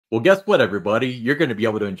Well, guess what, everybody? You're going to be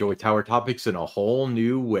able to enjoy Tower Topics in a whole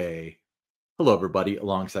new way. Hello, everybody.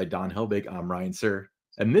 Alongside Don Helbig, I'm Ryan Suhr,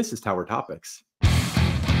 and this is Tower Topics.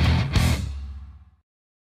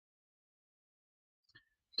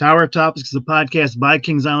 Tower Topics is a podcast by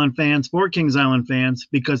Kings Island fans for Kings Island fans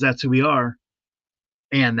because that's who we are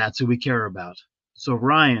and that's who we care about. So,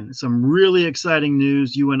 Ryan, some really exciting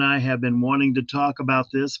news. You and I have been wanting to talk about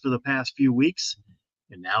this for the past few weeks,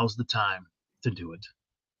 and now's the time to do it.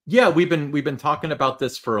 Yeah, we've been talking about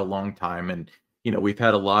this for a long time, and we've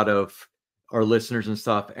had a lot of our listeners and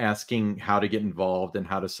stuff asking how to get involved and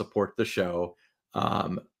how to support the show.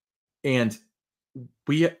 And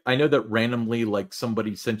I know that randomly, like,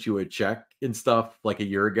 somebody sent you a check and stuff like a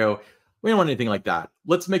year ago. We don't want anything like that.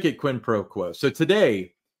 Let's make it quid pro quo. So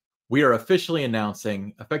today we are officially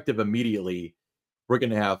announcing, effective immediately, we're going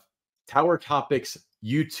to have Tower Topics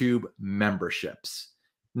YouTube memberships.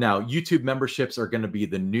 Now, YouTube memberships are going to be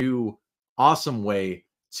the new awesome way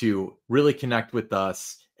to really connect with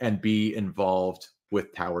us and be involved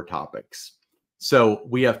with Tower Topics. So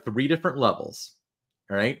we have 3 different levels.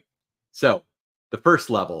 All right. So the first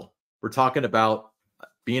level, we're talking about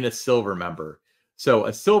being a silver member. So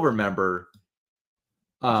a silver member,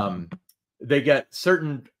 they get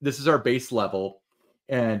this is our base level,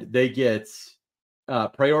 and they get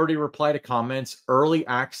priority reply to comments, early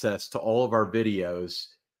access to all of our videos,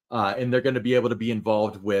 and they're going to be able to be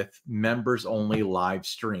involved with members only live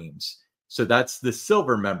streams. So that's the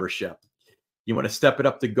silver membership. You want to step it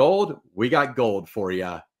up to gold? We got gold for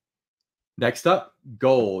you. Next up,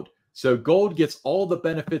 gold. So gold gets all the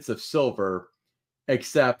benefits of silver,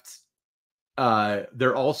 except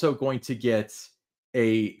they're also going to get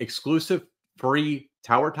a exclusive free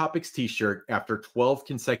Tower Topics t-shirt after 12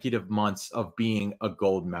 consecutive months of being a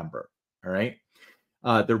gold member. All right.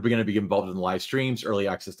 They're going to be involved in live streams, early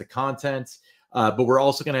access to content, but we're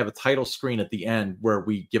also going to have a title screen at the end where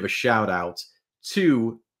we give a shout out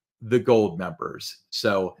to the gold members.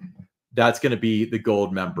 So that's going to be the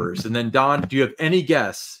gold members. And then, Don, do you have any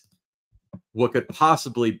guess what could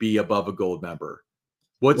possibly be above a gold member?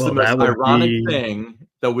 What's the most ironic thing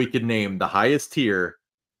that we could name the highest tier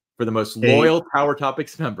for the most loyal Tower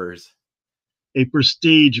Topics members? A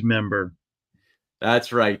prestige member.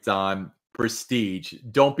 That's right, Don. Prestige.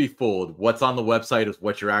 Don't be fooled. What's on the website is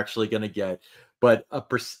what you're actually going to get. But a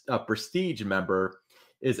prestige member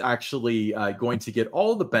is actually going to get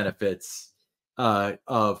all the benefits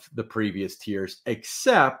of the previous tiers,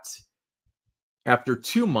 except after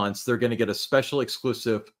 2 months, they're going to get a special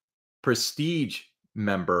exclusive prestige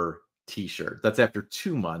member t-shirt. That's after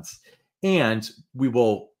 2 months. And we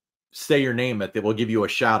will say your name we'll give you a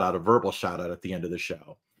shout out, a verbal shout out at the end of the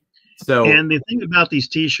show. So, and the thing about these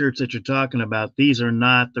t-shirts that you're talking about, these are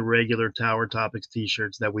not the regular Tower Topics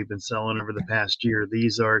t-shirts that we've been selling over the past year.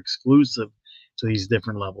 These are exclusive to these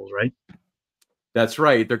different levels, right? That's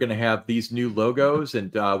right. They're going to have these new logos,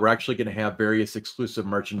 and we're actually going to have various exclusive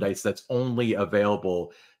merchandise that's only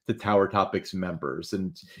available to Tower Topics members.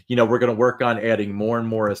 And, we're going to work on adding more and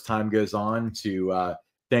more as time goes on to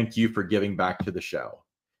thank you for giving back to the show.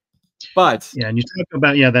 But yeah, and you talk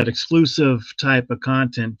about that exclusive type of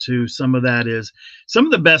content too. Some of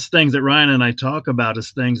the best things that Ryan and I talk about is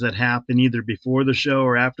things that happen either before the show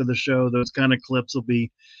or after the show. Those kind of clips will be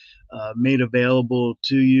made available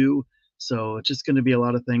to you. So it's just going to be a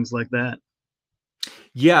lot of things like that.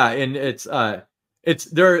 Yeah, and it's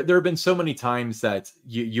there have been so many times that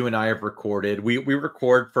you and I have recorded. We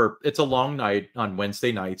record it's a long night on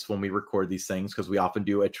Wednesday nights when we record these things, because we often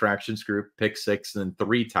do attractions group, pick 6, and then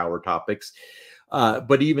 3 Tower Topics.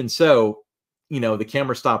 But even so, the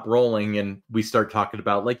camera stopped rolling and we start talking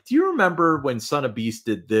about, like, do you remember when Son of Beast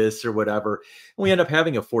did this or whatever? And we end up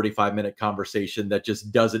having a 45-minute conversation that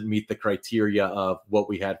just doesn't meet the criteria of what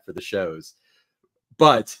we had for the shows.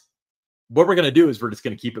 But what we're going to do is we're just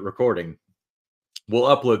going to keep it recording.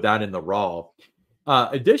 We'll upload that in the raw.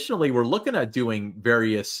 Additionally, we're looking at doing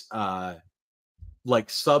various like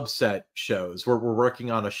subset shows where we're working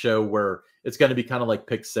on a show where it's going to be kind of like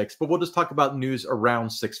Pick 6, but we'll just talk about news around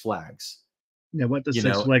Six Flags. Yeah, what the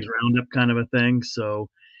Six Flags roundup kind of a thing. So,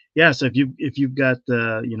 yeah, so if you've got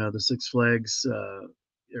the Six Flags or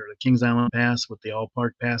the Kings Island Pass with the all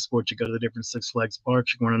park passport, you go to the different Six Flags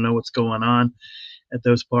parks. You want to know what's going on at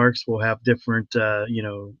those parks. We'll have different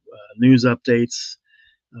news updates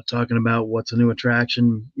talking about what's a new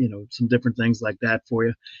attraction, some different things like that for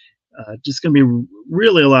you. Just going to be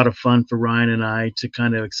really a lot of fun for Ryan and I to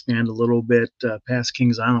kind of expand a little bit past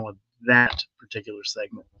Kings Island with that particular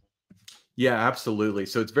segment. Yeah, absolutely.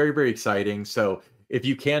 So it's very, very exciting. So if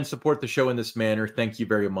you can support the show in this manner, thank you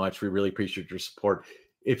very much. We really appreciate your support.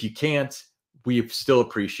 If you can't, we still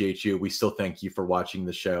appreciate you. We still thank you for watching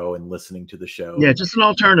the show and listening to the show. Yeah, just an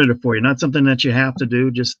alternative for you, not something that you have to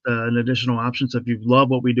do, just an additional option. So if you love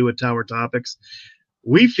what we do at Tower Topics,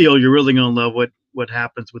 we feel you're really going to love what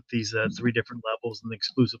happens with these 3 different levels and the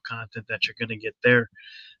exclusive content that you're going to get there.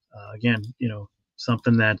 Again,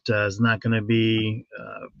 something that is not going to be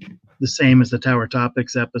the same as the Tower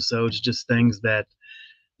Topics episodes, just things that,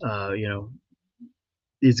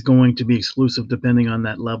 is going to be exclusive depending on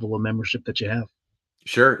that level of membership that you have.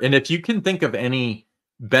 Sure. And if you can think of any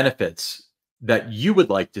benefits that you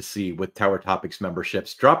would like to see with Tower Topics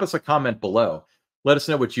memberships, drop us a comment below. Let us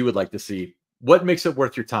know what you would like to see. What makes it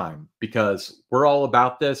worth your time? Because we're all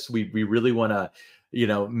about this. We really want to,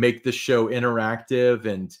 make the show interactive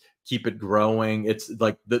and keep it growing. It's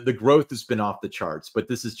like the growth has been off the charts, but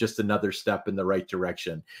this is just another step in the right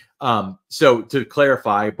direction. So to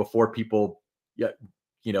clarify, before people,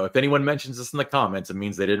 if anyone mentions this in the comments, it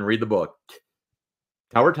means they didn't read the book.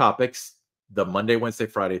 Tower Topics, the Monday, Wednesday,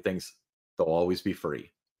 Friday things, they'll always be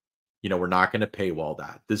free. We're not going to paywall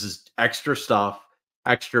that. This is extra stuff,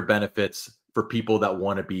 extra benefits for people that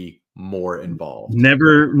want to be more involved.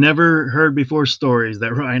 Never heard before stories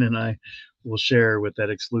that Ryan and I will share with that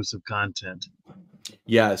exclusive content.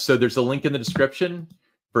 Yeah, so there's a link in the description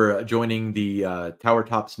for joining the Tower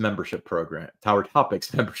Topics membership program.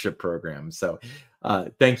 So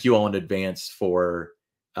thank you all in advance for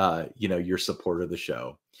your support of the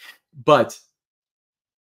show. But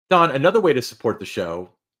Don, another way to support the show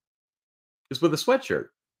is with a sweatshirt.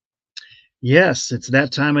 Yes, it's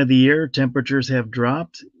that time of the year. Temperatures have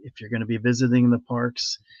dropped. If you're going to be visiting the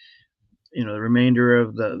parks, the remainder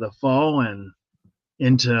of the fall and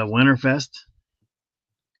into Winterfest,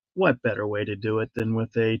 what better way to do it than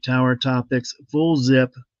with a Tower Topics full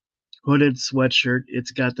zip hooded sweatshirt? It's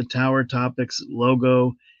got the Tower Topics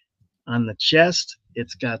logo on the chest.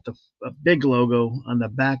 It's got a big logo on the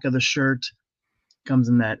back of the shirt. Comes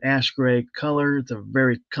in that ash gray color. It's a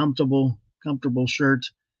very comfortable shirt.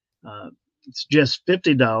 It's just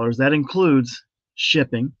 $50. That includes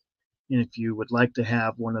shipping. And if you would like to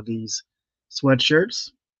have one of these sweatshirts,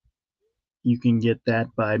 you can get that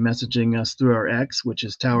by messaging us through our X, which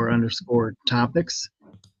is Tower_Topics.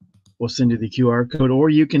 We'll send you the QR code, or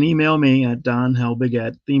you can email me at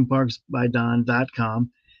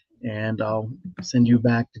donhelbig@themeparksbydon.com, and I'll send you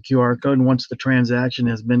back the QR code. And once the transaction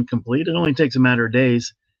has been complete, it only takes a matter of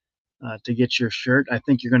days to get your shirt. I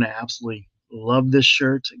think you're going to absolutely love this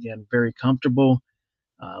shirt. Again, very comfortable.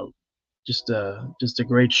 Just a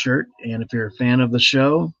great shirt. And if you're a fan of the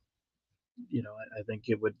show, I think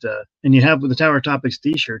it would. And you have with the Tower Topics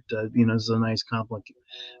T-shirt, is a nice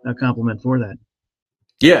compliment for that.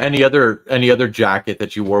 Yeah, any other jacket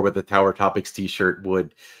that you wore with the Tower Topics T-shirt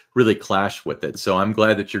would really clash with it. So I'm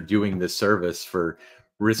glad that you're doing this service for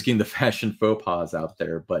risking the fashion faux pas out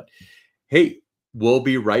there. But hey, we'll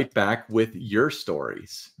be right back with your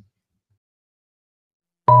stories.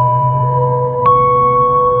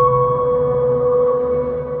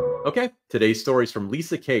 Okay, today's story is from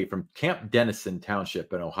Lisa K. from Camp Dennison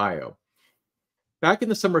Township in Ohio. Back in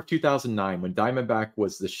the summer of 2009, when Diamondback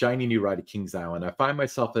was the shiny new ride at Kings Island, I found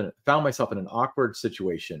myself in an awkward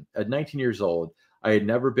situation. At 19 years old, I had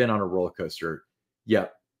never been on a roller coaster.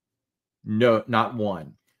 Yep, no, not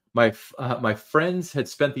one. My friends had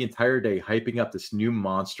spent the entire day hyping up this new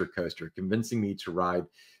monster coaster, convincing me to ride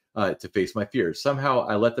to face my fears. Somehow,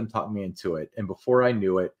 I let them talk me into it, and before I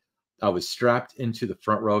knew it, I was strapped into the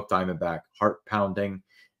front row of Diamondback, heart pounding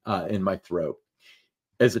in my throat.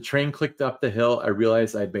 As the train clicked up the hill, I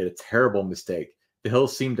realized I'd made a terrible mistake. The hill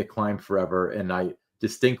seemed to climb forever, and I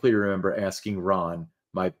distinctly remember asking Ron,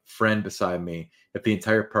 my friend beside me, if the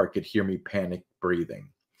entire park could hear me panic breathing.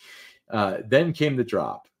 Then came the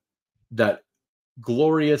drop. That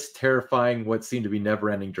glorious, terrifying, what seemed to be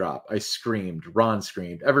never-ending drop. I screamed. Ron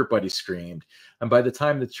screamed. Everybody screamed. And by the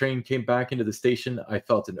time the train came back into the station, I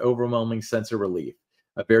felt an overwhelming sense of relief.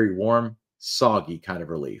 A very warm, soggy kind of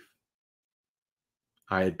relief.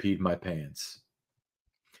 I had peed my pants.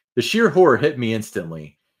 The sheer horror hit me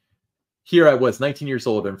instantly. Here I was, 19 years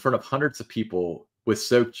old, in front of hundreds of people with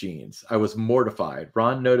soaked jeans. I was mortified.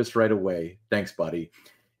 Ron noticed right away. Thanks, buddy.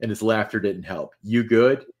 And his laughter didn't help. You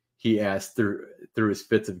good? He asked through his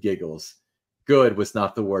fits of giggles. Good was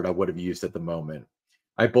not the word I would have used at the moment.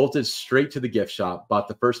 I bolted straight to the gift shop, bought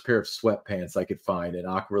the first pair of sweatpants I could find, and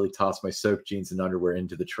awkwardly tossed my soaked jeans and underwear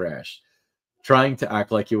into the trash, trying to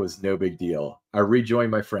act like it was no big deal. I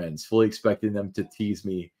rejoined my friends, fully expecting them to tease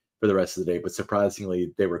me for the rest of the day, but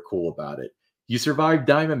surprisingly, they were cool about it. You survived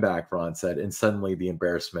Diamondback, Ron said, and suddenly the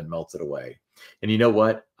embarrassment melted away. And you know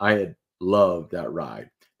what? I had loved that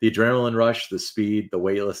ride. The adrenaline rush, the speed, the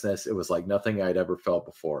weightlessness, it was like nothing I'd ever felt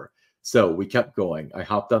before. So we kept going. I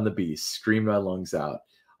hopped on the beast, screamed my lungs out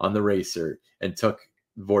on the racer, and took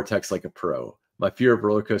Vortex like a pro. My fear of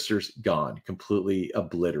roller coasters gone, completely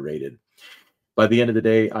obliterated. By the end of the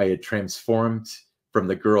day, I had transformed from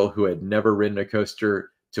the girl who had never ridden a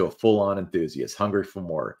coaster to a full-on enthusiast, hungry for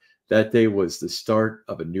more. That day was the start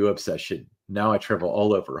of a new obsession. Now I travel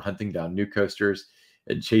all over, hunting down new coasters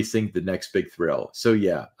and chasing the next big thrill. So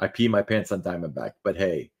yeah, I pee my pants on Diamondback, but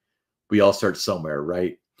hey, we all start somewhere,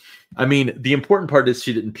 right? I mean, the important part is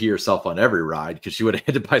she didn't pee herself on every ride because she would have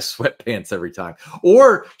had to buy sweatpants every time.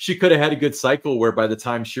 Or she could have had a good cycle where by the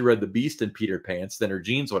time she rode the Beast and peed her pants, then her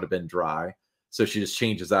jeans would have been dry. So she just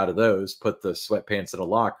changes out of those, put the sweatpants in a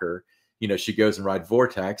locker. You know, she goes and rides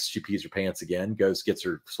Vortex. She pees her pants again, goes, gets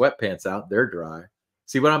her sweatpants out. They're dry.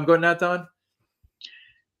 See what I'm going at, Don?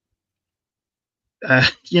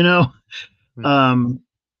 You know,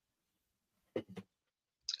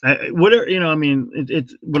 whatever, you know, I mean,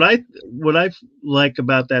 it's what I like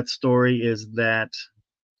about that story is that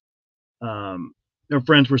her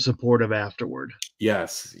friends were supportive afterward.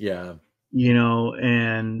 Yes, yeah. You know,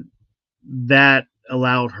 and that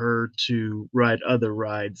allowed her to ride other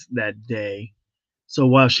rides that day. So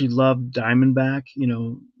while she loved Diamondback, you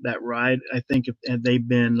know, that ride, I think if had they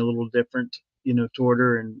been a little different, you know, toward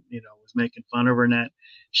her and, you know, was making fun of her and that,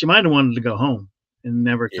 she might have wanted to go home and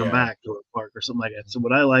never come back to a park or something like that. So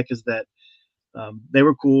what I like is that they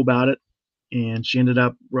were cool about it, and she ended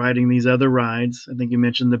up riding these other rides. I think you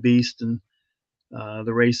mentioned the Beast and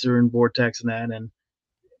the Racer and Vortex and that,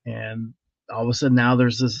 and all of a sudden now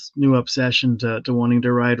there's this new obsession to wanting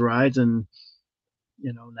to ride rides, and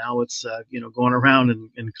you know now it's you know going around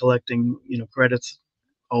and collecting you know credits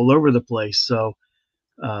all over the place. So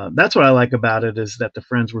that's what I like about it is that the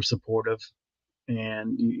friends were supportive,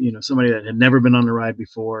 and you know somebody that had never been on a ride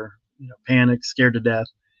before, you know, panicked, scared to death,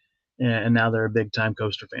 and now they're a big time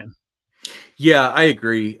coaster fan. Yeah, I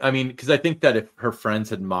agree. I mean, because I think that if her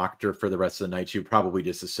friends had mocked her for the rest of the night, she would probably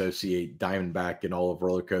just associate Diamondback and all of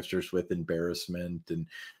roller coasters with embarrassment and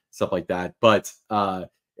stuff like that. But at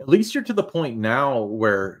least you're to the point now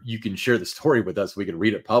where you can share the story with us. We can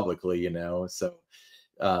read it publicly, you know. So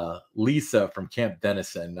Lisa from Camp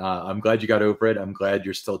Denison, I'm glad you got over it. I'm glad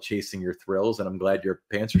you're still chasing your thrills, and I'm glad your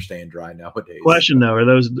pants are staying dry nowadays. Question though, were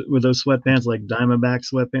those sweatpants like Diamondback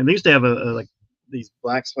sweatpants? They used to have a like these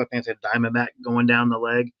black sweatpants had Diamondback going down the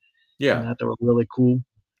leg. Yeah, and that they were really cool.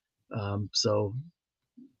 So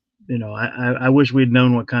you know, I wish we'd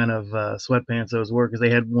known what kind of sweatpants those were, because they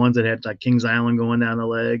had ones that had like Kings Island going down the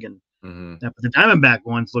leg, and but the Diamondback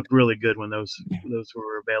ones looked really good when those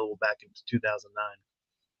were available back in 2009.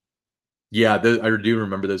 Yeah, I do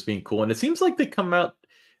remember those being cool, and it seems like they come out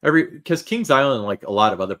because Kings Island, like a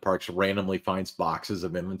lot of other parks, randomly finds boxes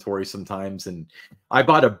of inventory sometimes. And I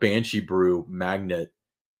bought a Banshee Brew magnet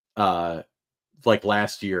like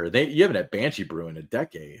last year. You haven't had Banshee Brew in a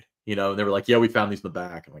decade, you know, and they were like, yeah, we found these in the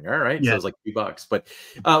back. I'm like, all right. So it was like $2. But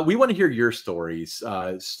we want to hear your stories.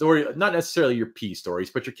 Not necessarily your pee stories,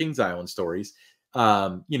 but your Kings Island stories.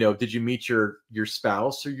 You know, did you meet your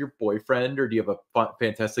spouse or your boyfriend, or do you have a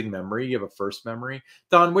fantastic memory? You have a first memory?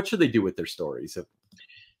 Don, what should they do with their stories?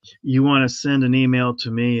 You want to send an email to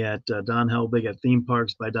me at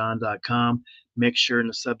donhelbig@themeparksbydon.com. Make sure in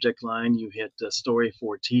the subject line you hit story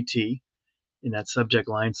for TT in that subject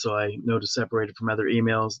line, so I know to separate it from other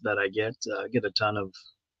emails that I get a ton of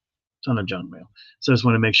junk mail. So I just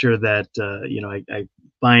want to make sure that you know I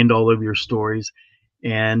find all of your stories,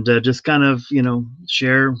 and just kind of you know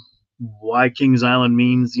share why Kings Island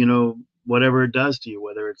means you know whatever it does to you,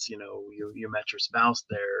 whether it's you know you met your spouse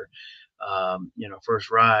there, you know,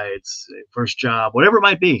 first rides, first job, whatever it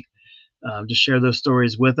might be. Just share those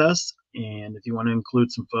stories with us. And if you want to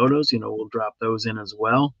include some photos, you know, we'll drop those in as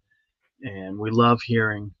well. And we love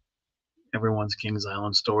hearing everyone's Kings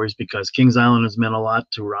Island stories, because Kings Island has meant a lot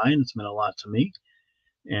to Ryan. It's meant a lot to me.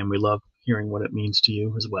 And we love hearing what it means to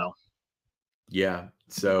you as well. Yeah.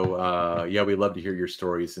 So, yeah, we love to hear your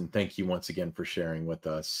stories. And thank you once again for sharing with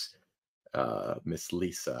us, Miss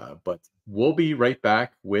Lisa. But we'll be right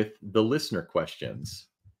back with the listener questions.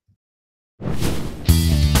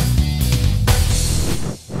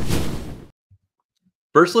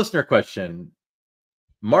 First listener question,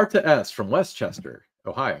 Marta S. from Westchester,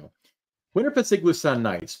 Ohio. Winterfest igloos sound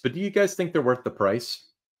nice, but do you guys think they're worth the price?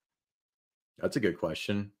 That's a good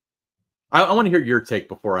question. I want to hear your take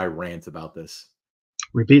before I rant about this.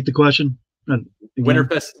 Repeat the question.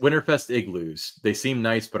 Winterfest igloos, they seem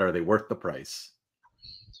nice, but are they worth the price?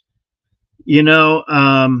 You know,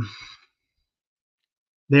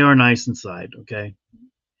 they are nice inside, okay?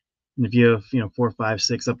 And if you have, 4, 5,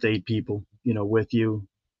 6, up to 8 people, with you,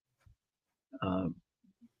 uh,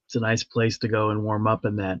 it's a nice place to go and warm up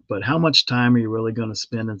in that. But how much time are you really going to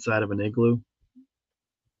spend inside of an igloo?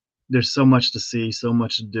 There's so much to see, so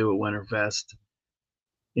much to do at Winterfest,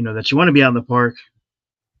 that you want to be out in the park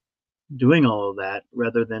doing all of that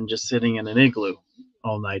rather than just sitting in an igloo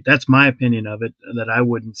all night. That's my opinion of it, that I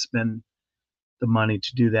wouldn't spend the money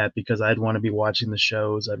to do that because I'd want to be watching the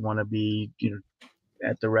shows. I'd want to be,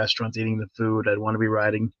 at the restaurants eating the food. I'd want to be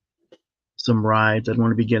riding some rides. I'd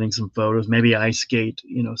want to be getting some photos, maybe ice skate,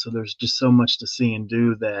 so there's just so much to see and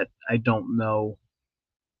do that I don't know,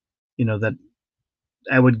 that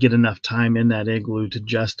I would get enough time in that igloo to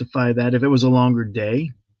justify that. If it was a longer day,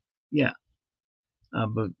 yeah.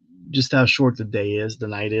 But just how short the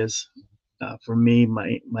night is, for me,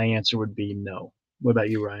 my answer would be no. What about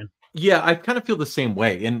you, Ryan? Yeah, I kind of feel the same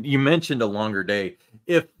way. And you mentioned a longer day.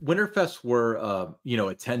 If Winterfest were,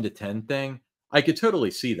 a 10 to 10 thing, I could totally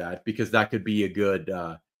see that because that could be a good,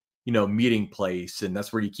 meeting place. And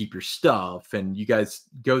that's where you keep your stuff and you guys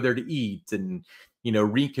go there to eat and,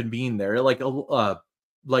 reconvene there. Like the,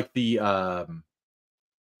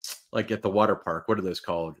 like at the water park, what are those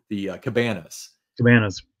called? The cabanas.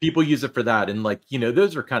 Cabanas. People use it for that, and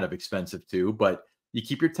those are kind of expensive too, but you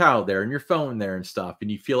keep your towel there and your phone there and stuff, and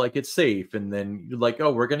you feel like it's safe, and then you're like,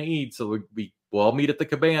 oh, we're gonna eat, so we'll all meet at the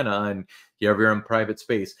cabana, and you have your own private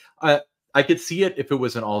space. I could see it if it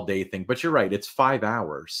was an all day thing, but you're right, it's 5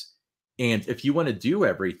 hours, and if you want to do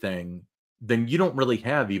everything, then you don't really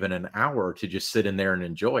have even an hour to just sit in there and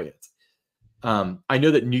enjoy it. I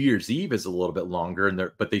know that New Year's Eve is a little bit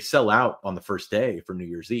longer, but they sell out on the first day for New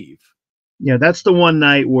Year's Eve. Yeah, that's the one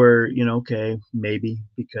night where, okay, maybe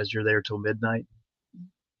because you're there till midnight.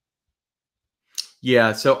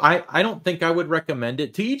 Yeah, so I don't think I would recommend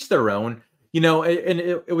it. To each their own, and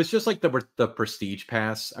it was just like the Prestige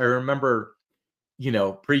Pass. I remember,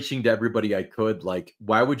 preaching to everybody I could, like,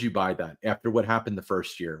 why would you buy that after what happened the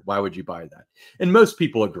first year? Why would you buy that? And most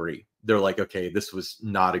people agree. They're like, okay, this was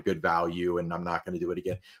not a good value, and I'm not going to do it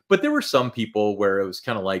again. But there were some people where it was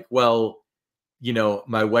kind of like, well,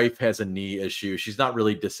 my wife has a knee issue. She's not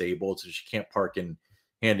really disabled, so she can't park in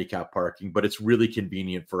handicap parking, but it's really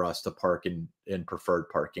convenient for us to park in preferred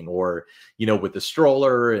parking, or, with the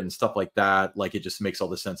stroller and stuff like that. Like, it just makes all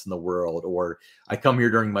the sense in the world. Or I come here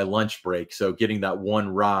during my lunch break. So getting that one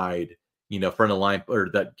ride, front of line, or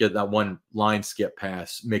get that one line skip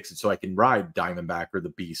pass makes it so I can ride Diamondback or the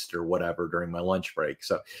Beast or whatever during my lunch break.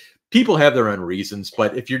 So people have their own reasons,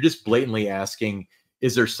 but if you're just blatantly asking,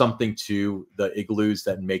 is there something to the igloos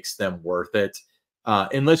that makes them worth it?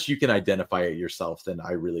 Unless you can identify it yourself, then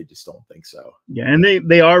I really just don't think so. Yeah, and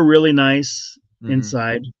they are really nice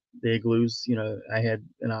inside the igloos. I had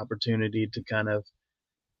an opportunity to kind of,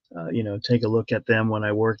 take a look at them when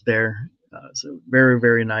I worked there. So very,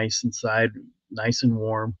 very nice inside, nice and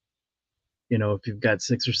warm. If you've got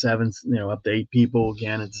 6 or 7, up to 8 people,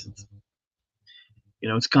 again,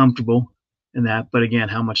 it's comfortable in that. But again,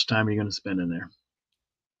 how much time are you going to spend in there?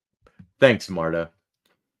 Thanks, Marta.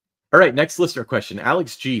 All right, next listener question.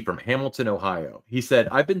 Alex G from Hamilton, Ohio. He said,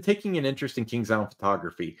 I've been taking an interest in Kings Island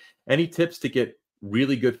photography. Any tips to get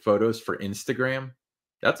really good photos for Instagram?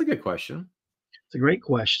 That's a good question. It's a great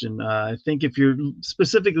question. I think if you're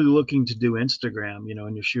specifically looking to do Instagram,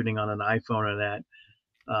 and you're shooting on an iPhone or that,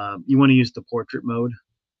 you want to use the portrait mode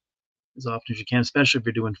as often as you can, especially if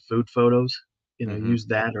you're doing food photos. Use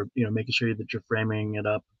that, or making sure that you're framing it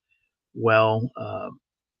up well.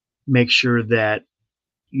 Make sure that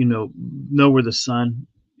know where the sun,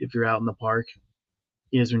 if you're out in the park,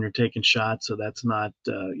 is when you're taking shots, so that's not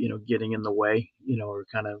getting in the way, or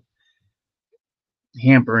kind of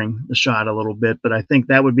hampering the shot a little bit. But I think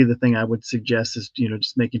that would be the thing I would suggest is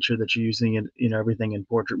just making sure that you're using it, everything in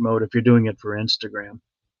portrait mode if you're doing it for Instagram.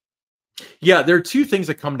 Yeah, there are two things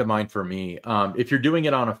that come to mind for me. If you're doing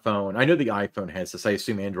it on a phone, I know the iPhone has this. I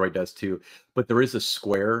assume Android does too, but there is a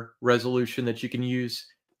square resolution that you can use.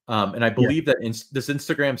 And I believe that does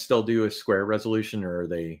Instagram still do a square resolution, or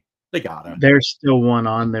they gotta? There's still one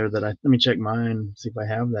on there that let me check mine, see if I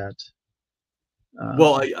have that.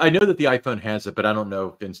 Well, I know that the iPhone has it, but I don't know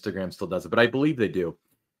if Instagram still does it, but I believe they do.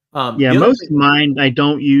 Yeah, most of mine, I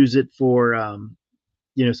don't use it for,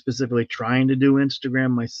 specifically trying to do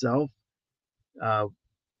Instagram myself. I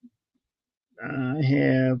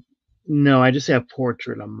just have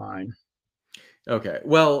portrait on mine. Okay.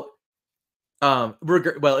 Well, you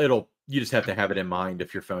just have to have it in mind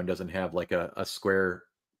if your phone doesn't have like a square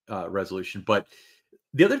resolution. But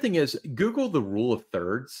the other thing is Google the rule of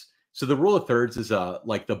thirds. So the rule of thirds is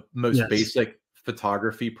like the most basic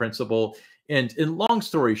photography principle. And in long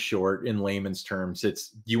story short, in layman's terms,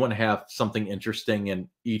 it's you want to have something interesting in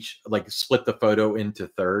each, like split the photo into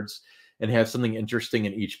thirds and have something interesting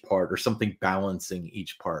in each part or something balancing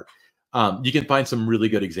each part. You can find some really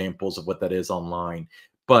good examples of what that is online.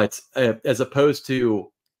 But as opposed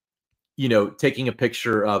to, taking a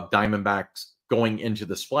picture of Diamondbacks going into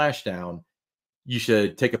the splashdown, you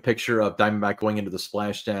should take a picture of Diamondback going into the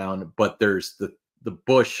splashdown, but there's the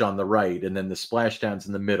bush on the right, and then the splashdown's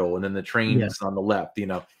in the middle, and then the train's on the left.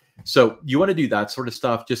 So you want to do that sort of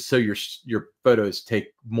stuff just so your photos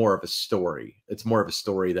take more of a story. It's more of a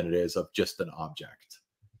story than it is of just an object.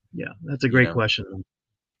 Yeah, that's a great question.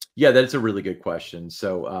 Yeah, that's a really good question.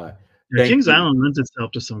 So Kings Island lends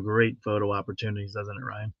itself to some great photo opportunities, doesn't it,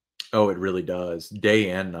 Ryan? Oh, it really does.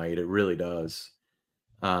 Day and night, it really does.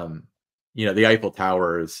 The Eiffel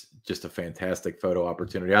Tower is just a fantastic photo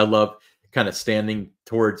opportunity. I love kind of standing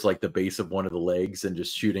towards like the base of one of the legs and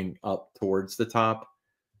just shooting up towards the top.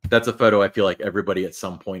 That's a photo I feel like everybody at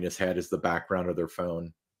some point has had as the background of their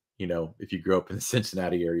phone. If you grew up in the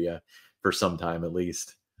Cincinnati area for some time at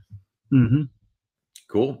least. Mm-hmm.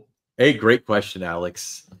 Cool. Hey, great question,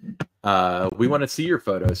 Alex. We want to see your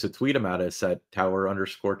photos, so tweet them at us at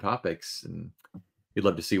Tower_Topics, and we'd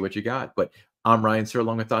love to see what you got. But I'm Ryan Suhr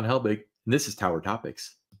along with Don Helbig, and this is Tower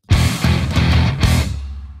Topics.